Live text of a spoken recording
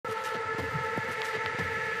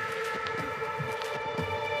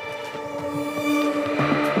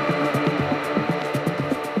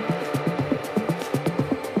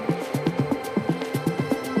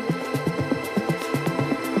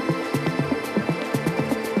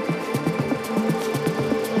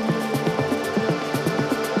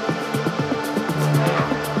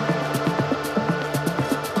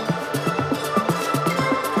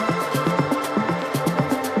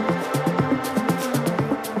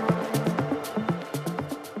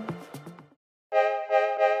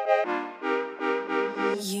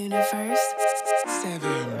First 7.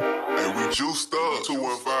 And we juiced up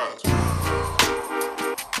 215.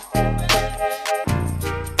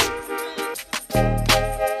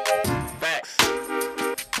 Facts.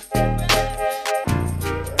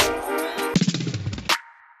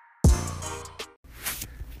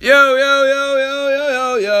 Yo, yo, yo, yo,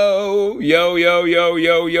 yo, yo, yo, yo, yo,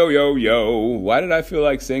 yo, yo, yo, yo. Why did I feel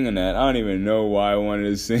like singing that? I don't even know why I wanted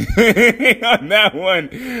to sing on that one.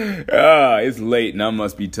 It's late and I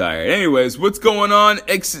must be tired. Anyways, what's going on?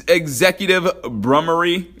 Executive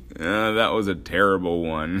Brummery. That was a terrible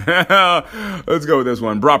one. Let's go with this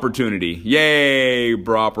one. Bropportunity. Yay,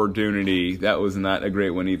 Bropportunity. That was not a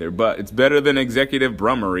great one either, but it's better than Executive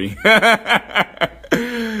Brummery.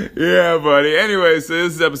 Yeah, buddy. Anyway, so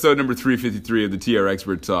this is episode number 353 of the TR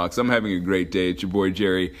Expert Talks. I'm having a great day. It's your boy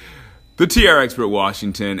Jerry, the TR Expert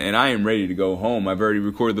Washington, and I am ready to go home. I've already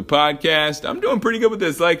recorded the podcast. I'm doing pretty good with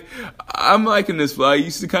this. I'm liking this. I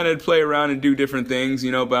used to kind of play around and do different things,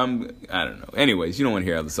 but I don't know. Anyways, you don't want to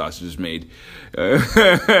hear how the sausage is made. I'm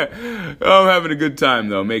having a good time,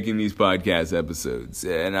 though, making these podcast episodes,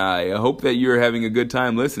 and I hope that you're having a good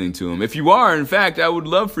time listening to them. If you are, in fact, I would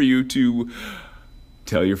love for you to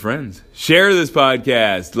tell your friends. Share this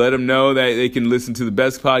podcast. Let them know that they can listen to the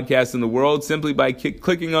best podcast in the world simply by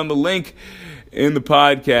clicking on the link in the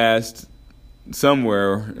podcast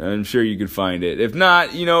somewhere. I'm sure you can find it. If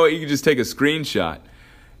not, you can just take a screenshot.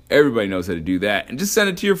 Everybody knows how to do that. And just send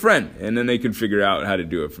it to your friend. And then they can figure out how to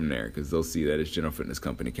do it from there. Because they'll see that it's General Fitness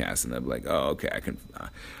Company Cast. And they'll be like, oh, okay,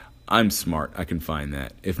 I'm smart. I can find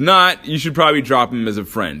that. If not, you should probably drop them as a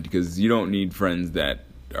friend. Because you don't need friends that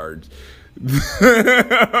are or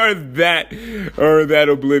that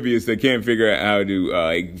oblivious that can't figure out how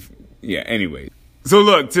to anyway. So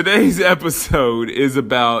look, today's episode is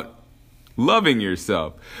about loving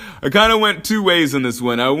yourself. I kind of went two ways on this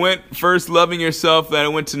one. I went first loving yourself, then I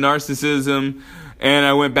went to narcissism, and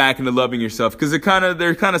I went back into loving yourself because they're kind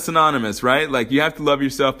of synonymous, right? Like you have to love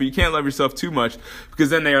yourself, but you can't love yourself too much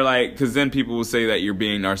because then people will say that you're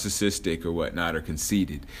being narcissistic or whatnot or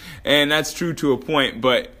conceited, and that's true to a point,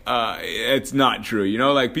 but it's not true.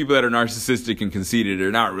 Like people that are narcissistic and conceited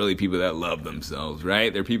are not really people that love themselves,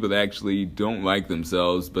 right? They're people that actually don't like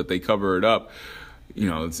themselves, but they cover it up.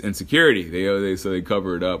 It's insecurity. They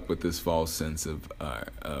cover it up with this false sense of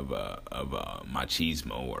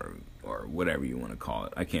machismo or whatever you want to call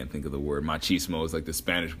it. I can't think of the word. Machismo is like the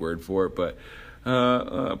Spanish word for it, but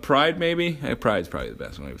pride maybe? Pride is probably the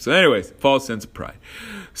best one. So anyways, false sense of pride.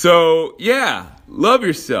 So yeah, love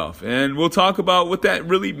yourself. And we'll talk about what that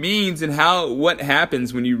really means and what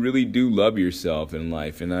happens when you really do love yourself in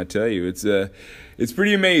life. And I tell you, it's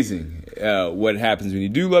pretty amazing what happens when you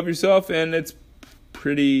do love yourself, and it's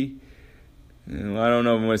pretty, I don't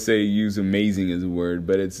know if I'm going to use amazing as a word,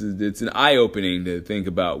 but it's an eye-opening to think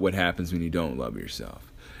about what happens when you don't love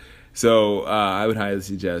yourself. So I would highly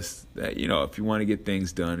suggest that, if you want to get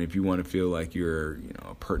things done, if you want to feel like you're,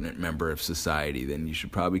 a pertinent member of society, then you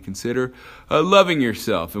should probably consider loving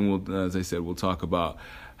yourself. And as I said, we'll talk about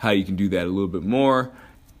how you can do that a little bit more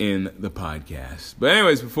in the podcast. But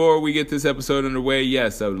anyways, before we get this episode underway,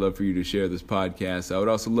 yes, I would love for you to share this podcast. I would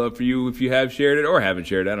also love for you, if you have shared it or haven't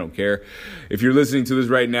shared it, I don't care. If you're listening to this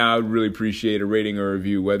right now, I would really appreciate a rating or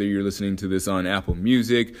review, whether you're listening to this on Apple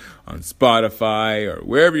Music, on Spotify, or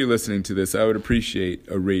wherever you're listening to this. I would appreciate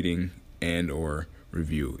a rating and or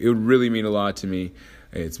review. It would really mean a lot to me.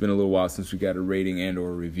 It's been a little while since we got a rating and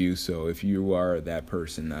or review, so if you are that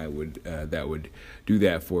person, that would do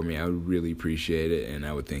that for me. I would really appreciate it, and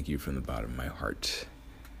I would thank you from the bottom of my heart.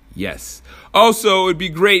 Yes. Also, it would be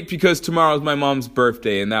great because tomorrow's my mom's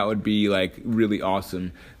birthday, and that would be really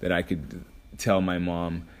awesome that I could tell my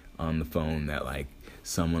mom on the phone that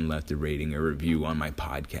someone left a rating or review on my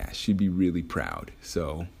podcast. She'd be really proud.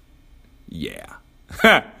 So, yeah.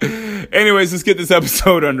 Anyways, let's get this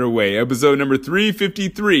episode underway. Episode number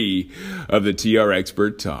 353 of the TR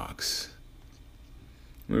Expert Talks.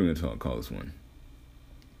 What are we going to call this one?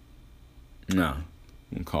 No,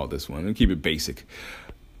 we'll call this one. We'll keep it basic.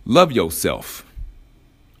 Love yourself.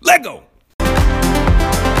 Let go.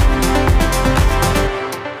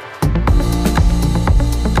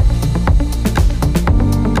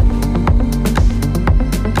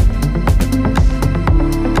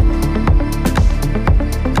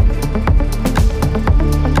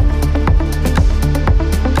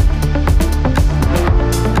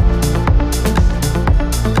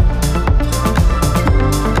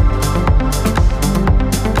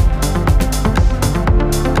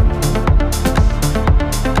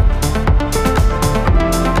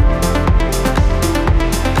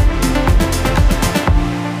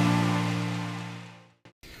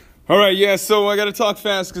 All right, yeah, so I got to talk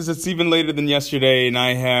fast because it's even later than yesterday, and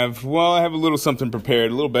I have a little something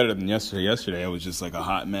prepared, a little better than yesterday. Yesterday, it was just like a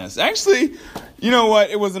hot mess. Actually, you know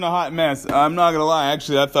what? It wasn't a hot mess. I'm not going to lie.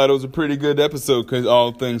 Actually, I thought it was a pretty good episode, because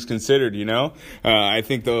all things considered, you know? I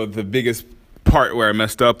think, though, the biggest part where I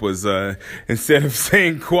messed up was instead of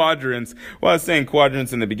saying quadrants, I was saying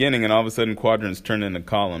quadrants in the beginning, and all of a sudden quadrants turned into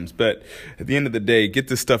columns. But at the end of the day, get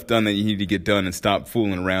the stuff done that you need to get done and stop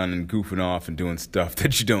fooling around and goofing off and doing stuff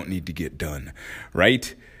that you don't need to get done.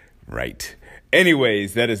 Right? Right.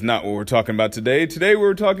 Anyways, that is not what we're talking about today. Today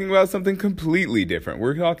we're talking about something completely different.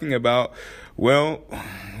 We're talking about, we're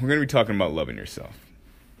going to be talking about loving yourself.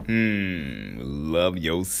 Love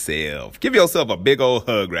yourself. Give yourself a big old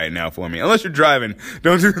hug right now for me. Unless you're driving,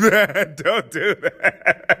 don't do that. Don't do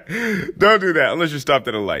that. Don't do that. Unless you're stopped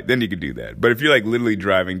at a light, then you can do that. But if you're like literally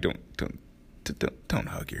driving, don't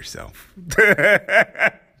hug yourself.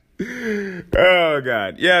 Oh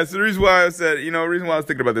God. Yeah. So the reason why I said, reason why I was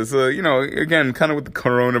thinking about this, again, kind of with the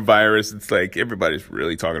coronavirus, it's like everybody's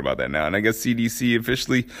really talking about that now. And I guess CDC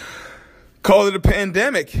officially call it a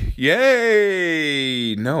pandemic.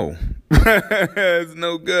 Yay! No. It's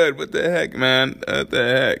no good. What the heck, man? What the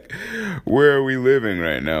heck? Where are we living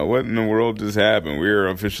right now? What in the world just happened? We're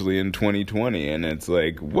officially in 2020, and it's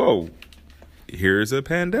like, whoa, here's a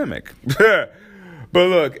pandemic. But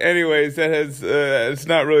look, anyways, that has, it's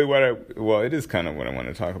not really it is kind of what I want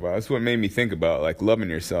to talk about. It's what made me think about, like, loving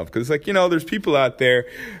yourself. Because, like, there's people out there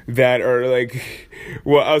that are, like,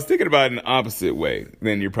 I was thinking about it in the opposite way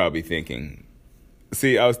than you're probably thinking.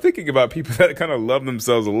 See, I was thinking about people that kind of love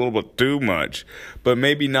themselves a little bit too much, but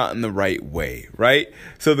maybe not in the right way, right?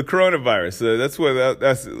 So the coronavirus,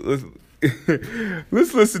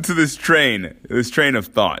 let's listen to this train of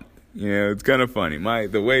thought. It's kind of funny.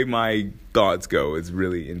 The way my thoughts go is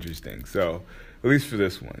really interesting. So, at least for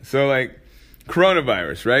this one. So, like,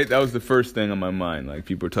 coronavirus, right? That was the first thing on my mind. Like,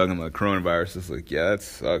 people are talking about coronavirus. It's like, yeah, that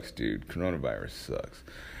sucks, dude. Coronavirus sucks.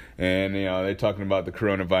 And, they're talking about the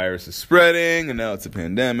coronavirus is spreading, and now it's a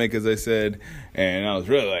pandemic, as I said. And I was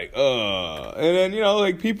really like, ugh. And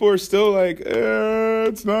then, people are still like,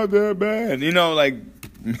 it's not that bad.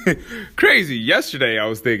 Crazy. Yesterday I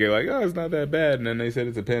was thinking like, oh, it's not that bad, and then they said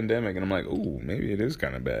it's a pandemic, and I'm like, ooh, maybe it is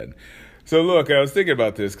kind of bad. So look, I was thinking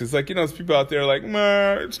about this because, there's people out there like,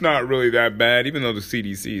 nah, it's not really that bad, even though the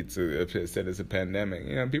CDC said it's a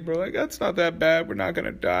pandemic. People are like, that's not that bad. We're not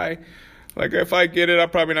gonna die. Like, if I get it,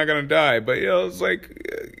 I'm probably not gonna die. But it's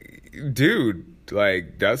like, dude,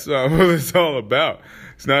 like, that's not what it's all about.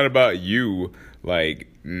 It's not about you, like,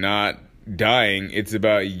 not dying. It's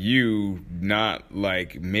about you not,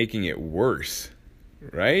 like, making it worse,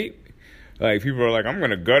 right? Like, people are like, I'm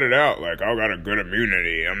gonna gut it out, like, I got a good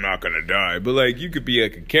immunity, I'm not gonna die. But, like, you could be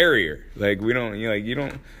like a carrier. Like, do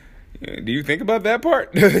you think about that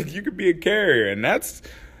part? Like, you could be a carrier, and that's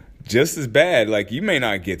just as bad. Like, you may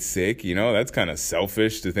not get sick, that's kind of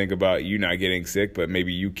selfish to think about you not getting sick, but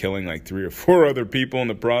maybe you killing like 3 or 4 other people in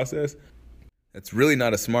the process. That's really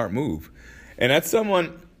not a smart move. And that's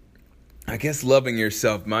someone, I guess loving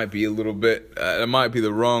yourself might be a little bit, it might be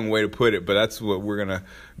the wrong way to put it, but that's what we're going to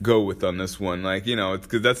go with on this one. Like, it's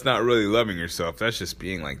because that's not really loving yourself. That's just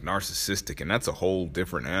being like narcissistic, and that's a whole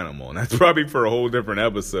different animal. And that's probably for a whole different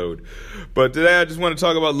episode. But today I just want to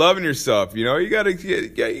talk about loving yourself. You got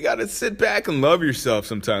to sit back and love yourself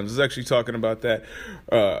sometimes. I was actually talking about that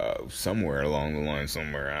somewhere along the line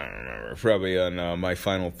somewhere. I don't remember. Probably on my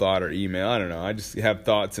final thought or email. I don't know. I just have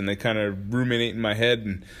thoughts, and they kind of ruminate in my head,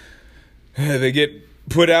 and they get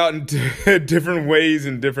put out in different ways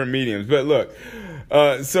in different mediums. But look,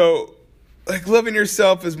 so, like, loving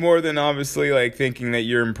yourself is more than obviously, like, thinking that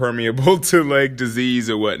you're impermeable to, like, disease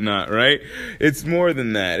or whatnot, right? It's more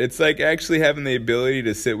than that. It's, like, actually having the ability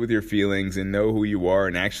to sit with your feelings and know who you are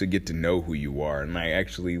and actually get to know who you are and, like,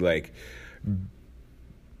 actually, like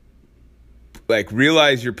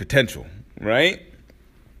realize your potential, right?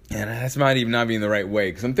 And that's might even not be in the right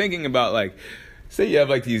way, because I'm thinking about, like, say you have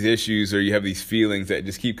like these issues or you have these feelings that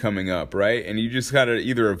just keep coming up, right? And you just gotta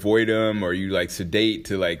either avoid them or you like sedate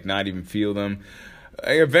to like not even feel them.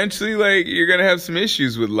 Eventually, like, you're gonna have some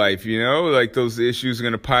issues with life, like those issues are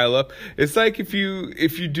gonna pile up. It's like if you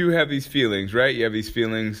do have these feelings, right? You have these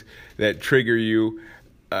feelings that trigger you,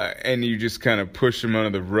 and you just kind of push them under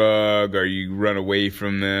the rug, or you run away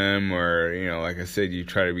from them, or like I said, you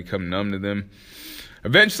try to become numb to them.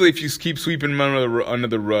 Eventually, if you keep sweeping them under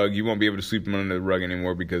the rug, you won't be able to sweep them under the rug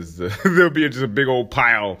anymore because there'll be just a big old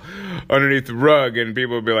pile underneath the rug, and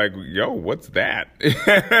people will be like, "Yo, what's that?"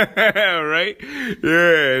 Right?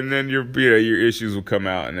 Yeah, and then your issues will come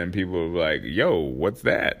out, and then people will be like, "Yo, what's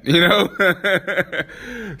that?"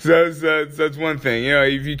 So that's one thing.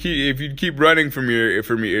 If you keep running from your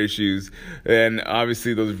issues, then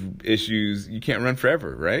obviously those issues, you can't run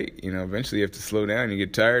forever, right? Eventually you have to slow down. You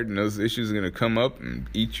get tired, and those issues are going to come up and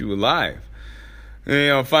eat you alive.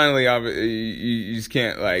 And, finally, you just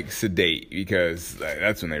can't sedate, because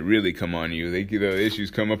that's when they really come on you. The issues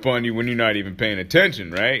come up on you when you're not even paying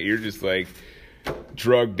attention, right? You're just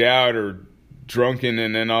drugged out or drunken,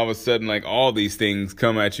 and then all of a sudden all these things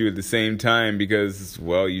come at you at the same time because,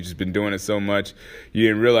 well, you've just been doing it so much you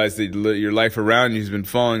didn't realize that your life around you has been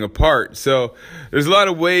falling apart. So there's a lot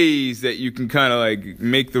of ways that you can kind of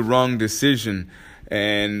make the wrong decision,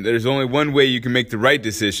 and there's only one way you can make the right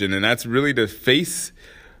decision, and that's really to face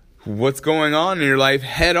what's going on in your life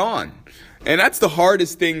head on. And that's the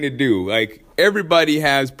hardest thing to do. Everybody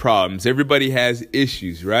has problems, everybody has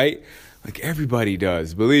issues, right? Everybody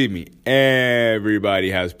does, believe me.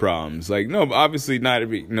 Everybody has problems. No, obviously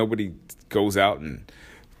nobody goes out and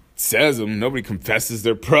says them. Nobody confesses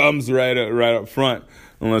their problems right up front,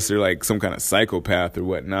 unless they're some kind of psychopath or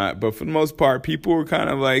whatnot. But for the most part, people are kind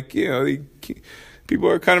of people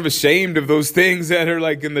are kind of ashamed of those things that are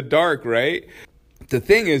in the dark, right? The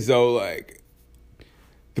thing is though,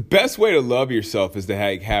 the best way to love yourself is to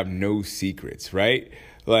have no secrets, right?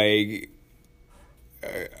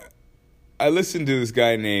 I listen to this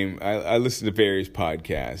guy I listen to various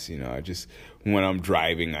podcasts, when I'm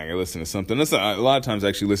driving, I listen to something. A lot of times I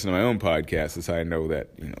actually listen to my own podcast. That's how I know that,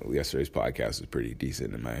 yesterday's podcast was pretty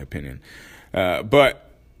decent in my opinion. But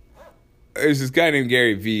there's this guy named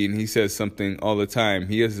Gary Vee, and he says something all the time.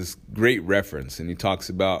 He has this great reference, and he talks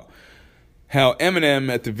about how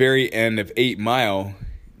Eminem at the very end of 8 Mile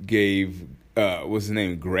gave, what's his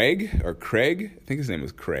name, Greg or Craig? I think his name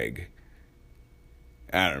was Craig.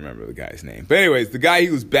 I don't remember the guy's name. But anyways, the guy he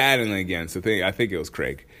was battling against, I think it was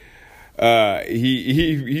Craig.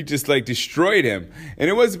 He just destroyed him. And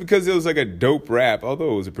it was because it was a dope rap,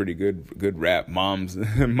 although it was a pretty good rap. Mom's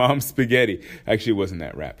Spaghetti. Actually, it wasn't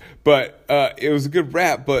that rap. But it was a good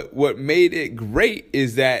rap. But what made it great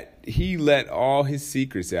is that he let all his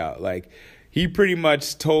secrets out. He pretty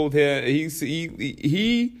much told him,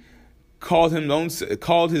 he called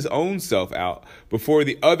his own self out before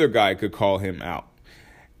the other guy could call him out.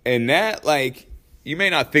 And that, you may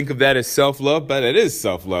not think of that as self-love, but it is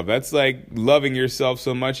self-love. That's loving yourself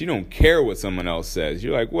so much you don't care what someone else says.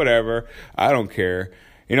 You're whatever, I don't care.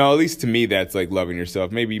 At least to me, that's loving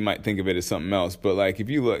yourself. Maybe you might think of it as something else, but if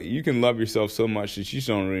you can love yourself so much that you just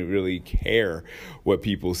don't really care what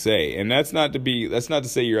people say. And that's not to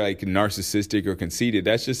say you're narcissistic or conceited.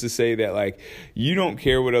 That's just to say that you don't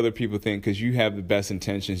care what other people think because you have the best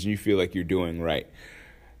intentions and you feel like you're doing right.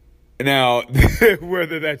 Now,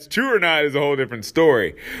 whether that's true or not is a whole different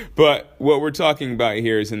story. But what we're talking about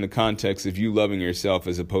here is in the context of you loving yourself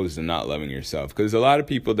as opposed to not loving yourself. Because a lot of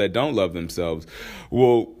people that don't love themselves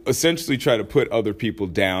will essentially try to put other people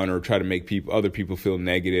down or try to make other people feel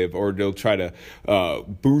negative, or they'll try to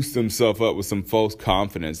boost themselves up with some false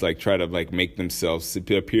confidence, try to make themselves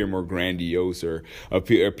appear more grandiose or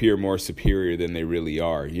appear more superior than they really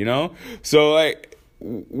are, So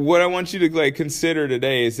what I want you to consider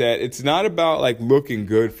today is that it's not about looking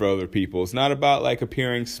good for other people. It's not about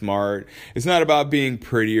appearing smart. It's not about being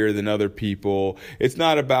prettier than other people. It's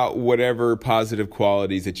not about whatever positive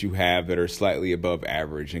qualities that you have that are slightly above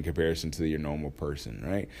average in comparison to your normal person,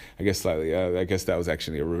 right? I guess that was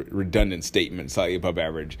actually a redundant statement. Slightly above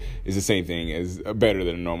average is the same thing as better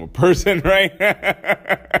than a normal person, right?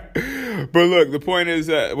 But look, the point is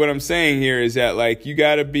that what I'm saying here is that you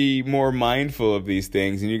got to be more mindful of these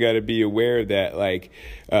things, and you got to be aware that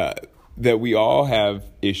that we all have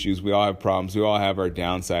issues, we all have problems, we all have our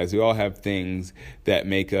downsides, we all have things that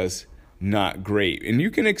make us not great. And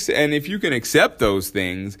if you can accept those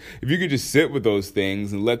things, if you could just sit with those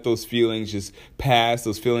things and let those feelings just pass,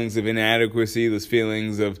 those feelings of inadequacy, those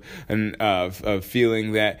feelings of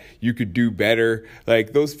feeling that you could do better,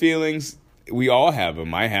 those feelings, we all have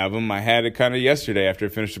them. I have them. I had it kind of yesterday after I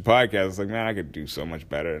finished the podcast. I was man, I could do so much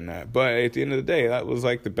better than that. But at the end of the day, that was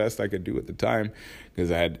the best I could do at the time,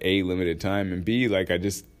 because I had A, limited time, and B, I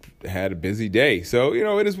just had a busy day. So,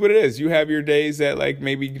 it is what it is. You have your days that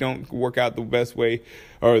maybe you don't work out the best way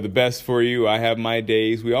or the best for you. I have my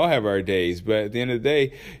days. We all have our days. But at the end of the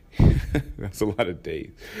day, that's a lot of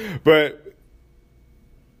days. But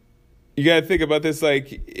you got to think about this.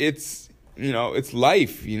 it's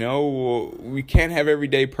life. We can't have every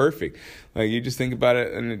day perfect. Like, you just think about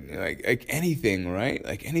it, and like anything, right?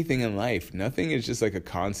 Like anything in life, nothing is just like a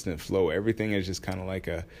constant flow. Everything is just kind of like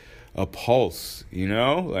a pulse,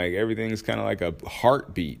 like everything is kind of like a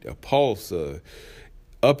heartbeat, a pulse,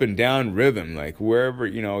 up and down rhythm, like wherever,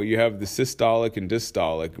 you have the systolic and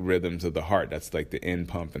dystolic rhythms of the heart. That's like the in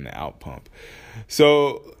pump and the out pump.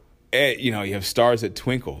 So, you have stars that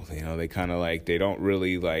twinkle, they kind of like, they don't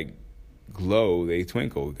really like glow, they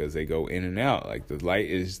twinkle because they go in and out. Like the light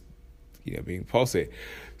is, being pulsated.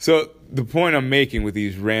 So the point I'm making with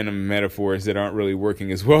these random metaphors that aren't really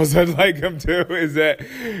working as well as I'd like them to is that,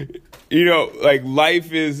 like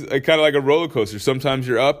life is kind of like a roller coaster. Sometimes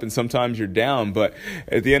you're up and sometimes you're down. But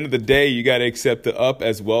at the end of the day, you got to accept the up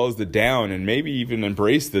as well as the down, and maybe even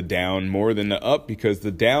embrace the down more than the up, because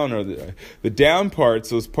the down or the down parts,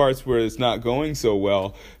 those parts where it's not going so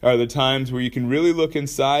well, are the times where you can really look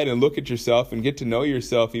inside and look at yourself and get to know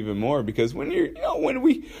yourself even more. Because when you're,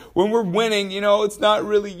 when we're winning, it's not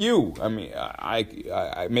really you. I mean,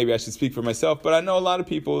 I maybe I should speak for myself, but I know a lot of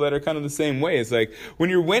people that are kind of the same way. It's like when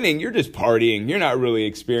you're winning, you're just partying. You're not really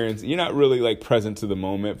experiencing. You're not really like present to the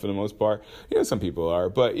moment for the most part. Some people are,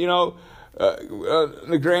 but in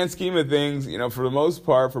the grand scheme of things, for the most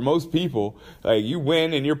part, for most people, like you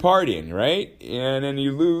win and you're partying, right? And then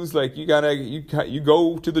you lose, like you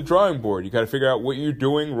go to the drawing board. You got to figure out what you're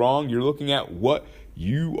doing wrong. You're looking at what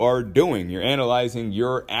you are doing. You're analyzing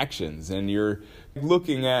your actions, and you're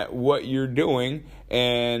looking at what you're doing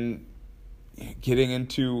and getting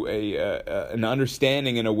into an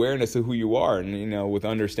understanding and awareness of who you are. And, with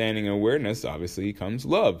understanding and awareness, obviously, comes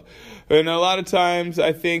love. And a lot of times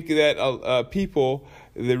I think that people,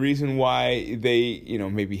 the reason why they,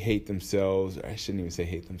 maybe hate themselves, or I shouldn't even say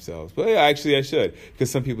hate themselves, but actually I should,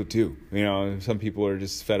 because some people do. Some people are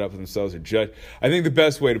just fed up with themselves or judge. I think the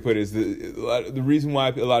best way to put it is the reason why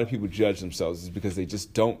a lot of people judge themselves is because they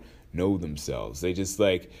just don't know themselves. They just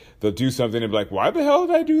they'll do something and be like, why the hell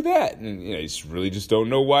did I do that? And they just don't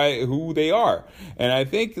know who they are. And I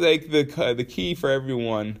think the key for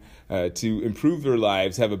everyone to improve their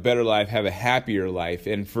lives, have a better life, have a happier life,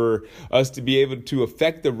 and for us to be able to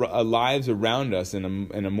affect the lives around us in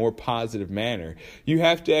a more positive manner, you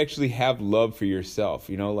have to actually have love for yourself.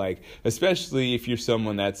 Especially if you're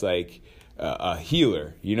someone that's a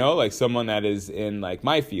healer, like someone that is in like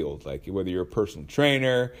my field, like whether you're a personal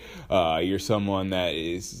trainer, you're someone that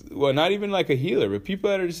is, well, not even like a healer, but people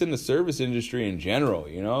that are just in the service industry in general,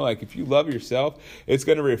 like if you love yourself, it's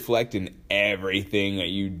going to reflect in everything that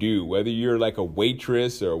you do, whether you're like a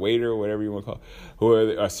waitress or a waiter or whatever you want to call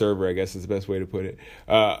it, or a server, I guess is the best way to put it.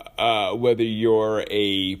 Whether you're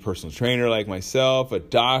a personal trainer like myself, a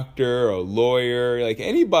doctor, a lawyer, like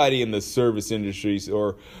anybody in the service industries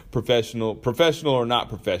or professional or not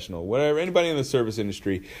professional, whatever, anybody in the service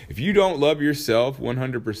industry, if you don't love yourself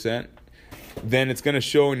 100%, then it's going to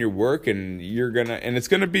show in your work, and it's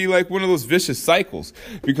going to be like one of those vicious cycles,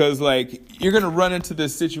 because like you're going to run into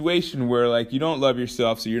this situation where like you don't love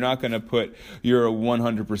yourself, so you're not going to put your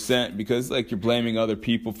 100% because like you're blaming other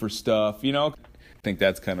people for stuff, I think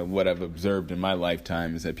that's kind of what I've observed in my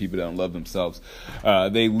lifetime, is that people don't love themselves.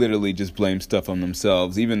 They literally just blame stuff on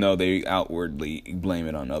themselves, even though they outwardly blame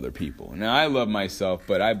it on other people. Now, I love myself,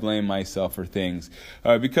 but I blame myself for things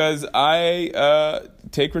because I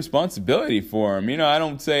take responsibility for them. I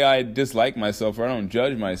don't say I dislike myself or I don't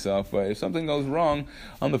judge myself, but if something goes wrong,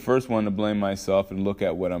 I'm the first one to blame myself and look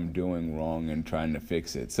at what I'm doing wrong and trying to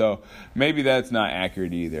fix it. So maybe that's not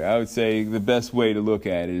accurate either. I would say the best way to look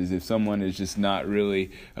at it is if someone is just not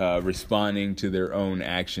really responding to their own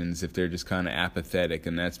actions, if they're just kind of apathetic,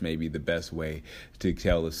 and that's maybe the best way to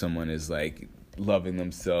tell if someone is like loving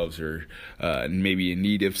themselves or maybe in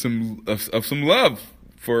need of some love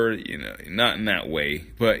for, not in that way,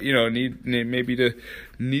 but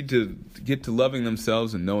need to get to loving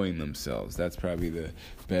themselves and knowing themselves. That's probably the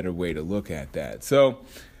better way to look at that. So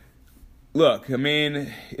look, I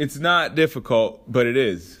mean, it's not difficult, but it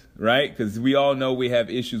is, right? Because we all know we have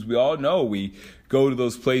issues. We all know we go to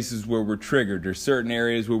those places where we're triggered. There's certain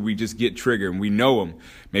areas where we just get triggered and we know them.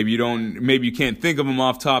 Maybe you can't think of them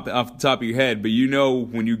off the top of your head, but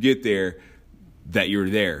when you get there that you're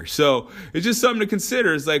there. So it's just something to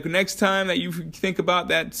consider. It's like next time that you think about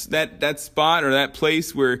that spot or that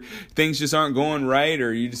place where things just aren't going right,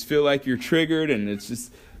 or you just feel like you're triggered, and it's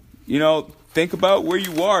just, think about where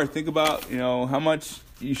you are. Think about, how much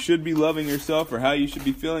you should be loving yourself or how you should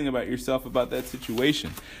be feeling about yourself about that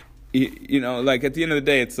situation. Like at the end of the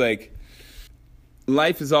day, it's like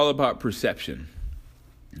life is all about perception,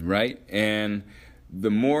 right? And the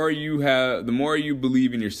more you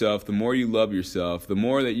believe in yourself, the more you love yourself, the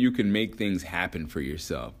more that you can make things happen for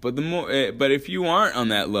yourself. But but if you aren't on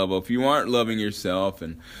that level, if you aren't loving yourself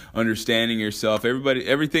and understanding yourself,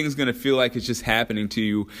 everything's going to feel like it's just happening to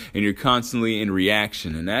you, and you're constantly in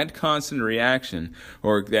reaction. And that constant reaction,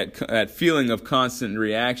 or that feeling of constant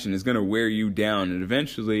reaction, is going to wear you down, and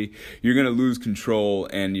eventually you're going to lose control,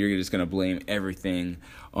 and you're just going to blame everything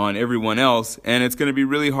on everyone else, and it's going to be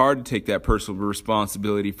really hard to take that personal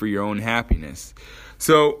responsibility for your own happiness.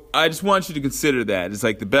 So I just want you to consider that. It's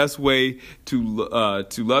like the best way to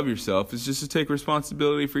love yourself is just to take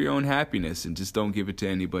responsibility for your own happiness, and just don't give it to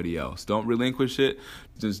anybody else. Don't relinquish it.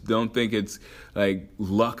 Just don't think it's like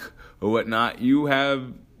luck or whatnot. You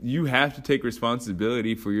have to take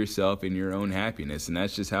responsibility for yourself and your own happiness, and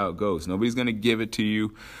that's just how it goes. Nobody's going to give it to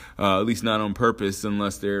you, at least not on purpose,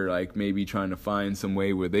 unless they're like maybe trying to find some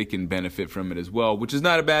way where they can benefit from it as well, which is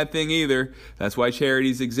not a bad thing either. That's why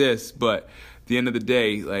charities exist. But at the end of the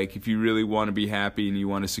day, like, if you really want to be happy and you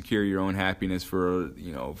want to secure your own happiness for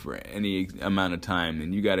any amount of time,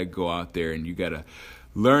 then you got to go out there and you got to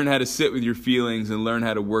learn how to sit with your feelings and learn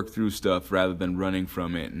how to work through stuff rather than running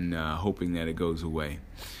from it and hoping that it goes away.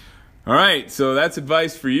 All right, so that's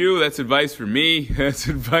advice for you. That's advice for me. That's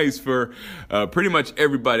advice for pretty much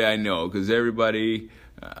everybody I know, because everybody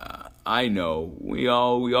I know, we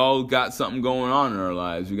all got something going on in our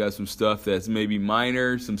lives. We got some stuff that's maybe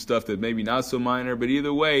minor, some stuff that maybe not so minor, but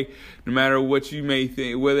either way, no matter what you may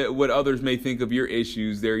think, what others may think of your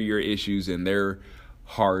issues, they're your issues, and they're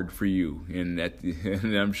hard for you. And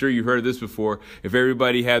I'm sure you've heard this before. If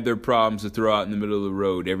everybody had their problems to throw out in the middle of the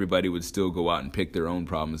road, everybody would still go out and pick their own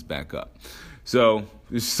problems back up. So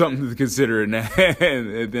there's something to consider in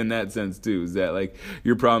that sense too, is that like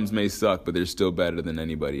your problems may suck, but they're still better than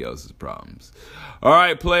anybody else's problems. All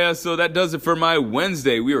right, playa, so that does it for my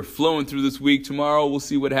Wednesday. We are flowing through this week. Tomorrow we'll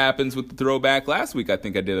see what happens with the throwback. Last week I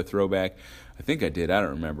think I did a throwback. I think I did. I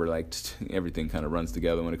don't remember. Like, everything kind of runs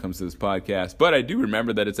together when it comes to this podcast. But I do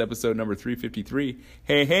remember that it's episode number 353.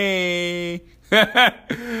 Hey.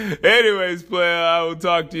 Anyways, playa, I will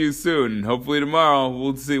talk to you soon. Hopefully tomorrow.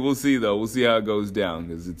 We'll see, though. We'll see how it goes down,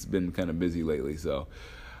 because it's been kind of busy lately. So,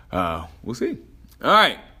 we'll see. All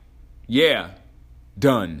right. Yeah.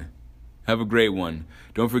 Done. Have a great one.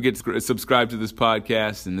 Don't forget to subscribe to this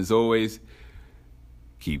podcast. And as always,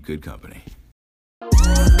 keep good company.